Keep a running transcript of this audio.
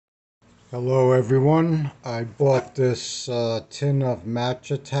Hello everyone. I bought this tin of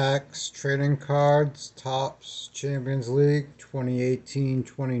match attacks trading cards, Tops Champions League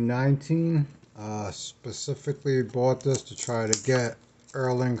 2018-2019. Specifically bought this to try to get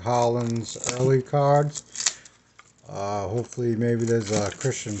Erling Haaland's early cards. Hopefully maybe there's a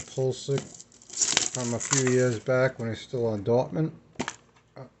Christian Pulisic from a few years back when he's still on Dortmund.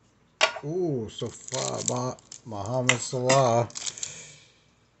 Ooh, so far, Mohamed Salah.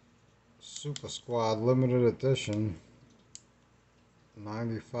 Super Squad Limited Edition.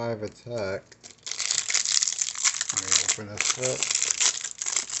 95 attack. Let me open this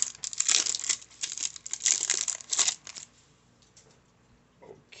up.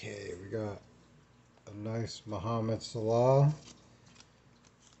 Okay, we got a nice Mohamed Salah.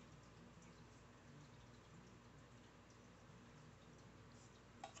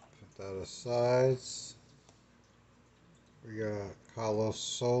 Put that aside. We got Carlos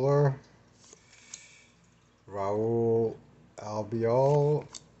Soler. Raul Albiol.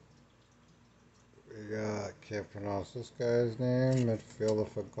 We got, can't pronounce this guy's name, midfielder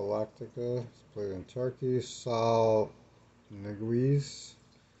for Galactica. He's played in Turkey. Sal Niguez.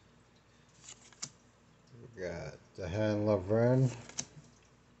 We got Dehan Lovren.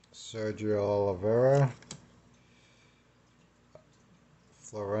 Sergio Oliveira.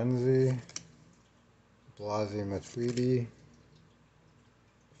 Florenzi. Blasi Matuidi.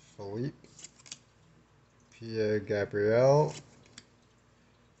 Philippe. Pierre Gabriel.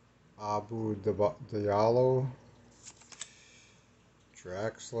 Abu Diallo.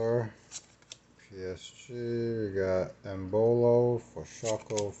 Draxler. PSG. We got Embolo for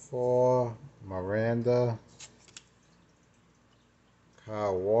Shako 4. Miranda.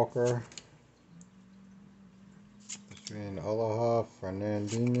 Kyle Walker. Between Aloha,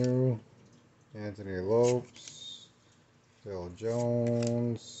 Fernandinho. Anthony Lopes. Phil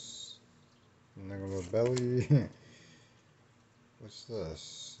Jones. Belly. What's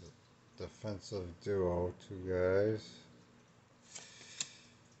this? Defensive duo, two guys.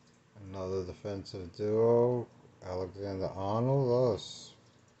 Another defensive duo, Alexander Arnold. Oh, that's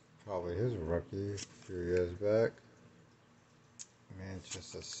probably his rookie a few years back.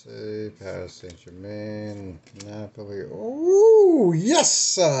 Manchester City, Paris Saint-Germain, Napoli. Oh, yes,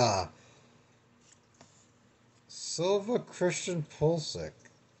 sir! Silver Christian Pulisic.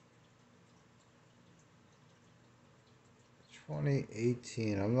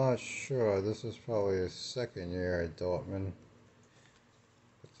 2018. I'm not sure. This is probably his second year at Dortmund.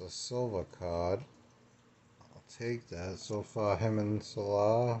 It's a silver card. I'll take that. So far, him and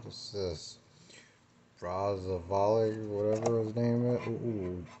Salah. What's this? Brazavali, whatever his name is.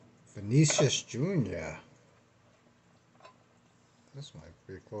 Ooh, Vinicius Jr. This might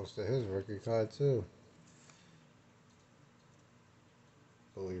be close to his rookie card too.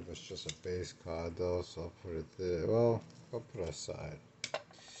 I believe it's just a base card though, so I'll put it there. Well, I'll put it aside.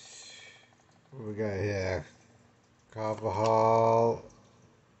 What we got here? Carvajal.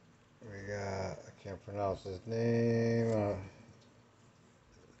 We got, I can't pronounce his name.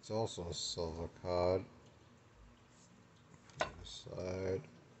 It's also a silver card. Put it aside.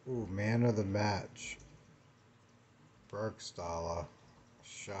 Ooh, man of the match. Bergstaller.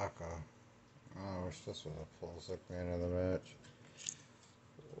 Shaka. Oh, I wish this was a Pulisic man of the match.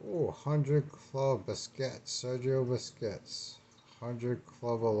 Ooh, 100 Club Busquets. Sergio Busquets. 100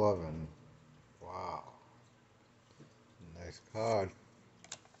 Club 11. Wow. Nice card.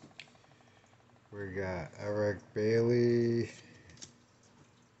 We got Eric Bailey.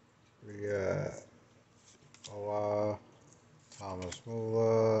 We got Ola, Thomas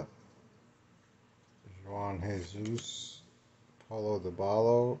Muller, Juan Jesus, Paulo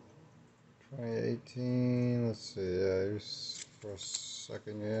Dybala, 2018. Let's see, yeah, he was first,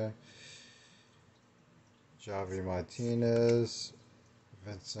 second year. Javi Martinez,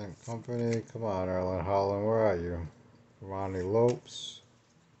 Vincent Company. Come on, Erling Haaland, where are you? Ronnie Lopes,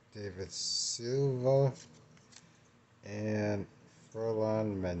 David Silva, and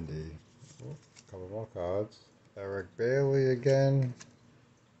Furlan Mendy. Oh, a couple more cards. Eric Bailey again.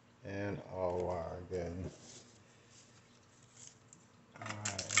 And Alwar again.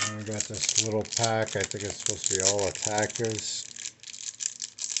 Alright, and we got this little pack. I think it's supposed to be all attackers.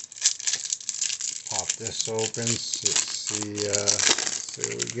 Pop this open, see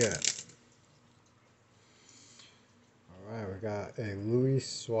what we get. Alright, we got a Luis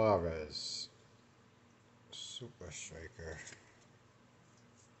Suarez. Super Striker.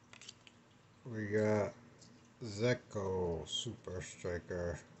 We got Zeko, Super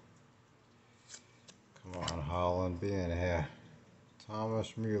Striker. Come on, Haaland, be in here.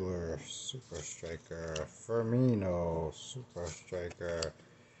 Thomas Mueller, Super Striker. Firmino, Super Striker.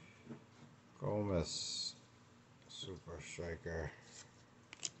 Gomez, Super Striker.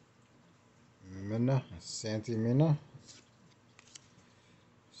 Mina, Santi Mina.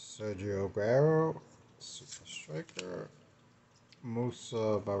 Sergio Aguero, Super Striker.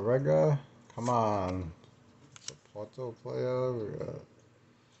 Musa Barrega, come on. It's a Porto player. We got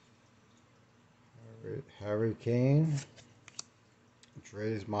Harry Kane.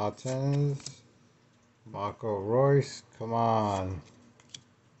 Dres Martinez. Marco Royce, come on.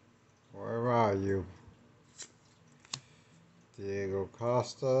 Where are you? Diego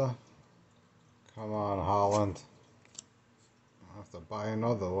Costa. Come on, Holland. I'll have to buy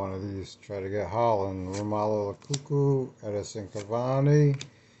another one of these. Try to get Holland. Romelu Lukaku, Edison Cavani.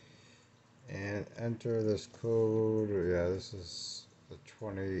 And enter this code. Yeah, this is the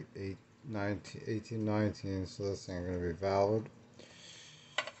 1819, so this ain't going to be valid.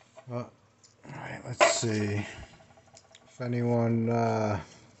 Alright, let's see. If anyone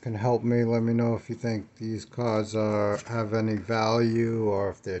can help me, let me know if you think these cards have any value or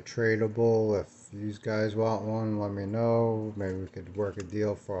if they're tradable. If you guys want one, let me know. Maybe we could work a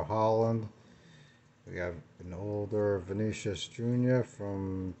deal for Holland. We have an older Vinicius Jr.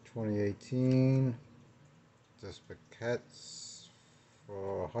 from 2018. This Paquettes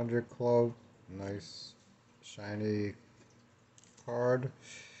for 100 club. Nice shiny card.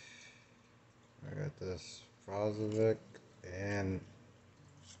 I got this Brozovic and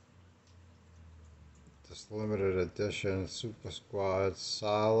this limited edition Super Squad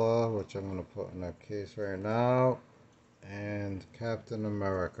Salah, which I'm going to put in a case right now, and Captain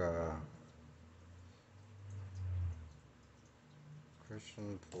America,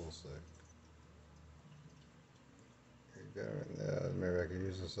 Christian Pulisic. Maybe I could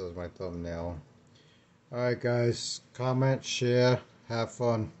use this as my thumbnail. Alright guys, comment, share, have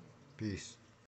fun, peace.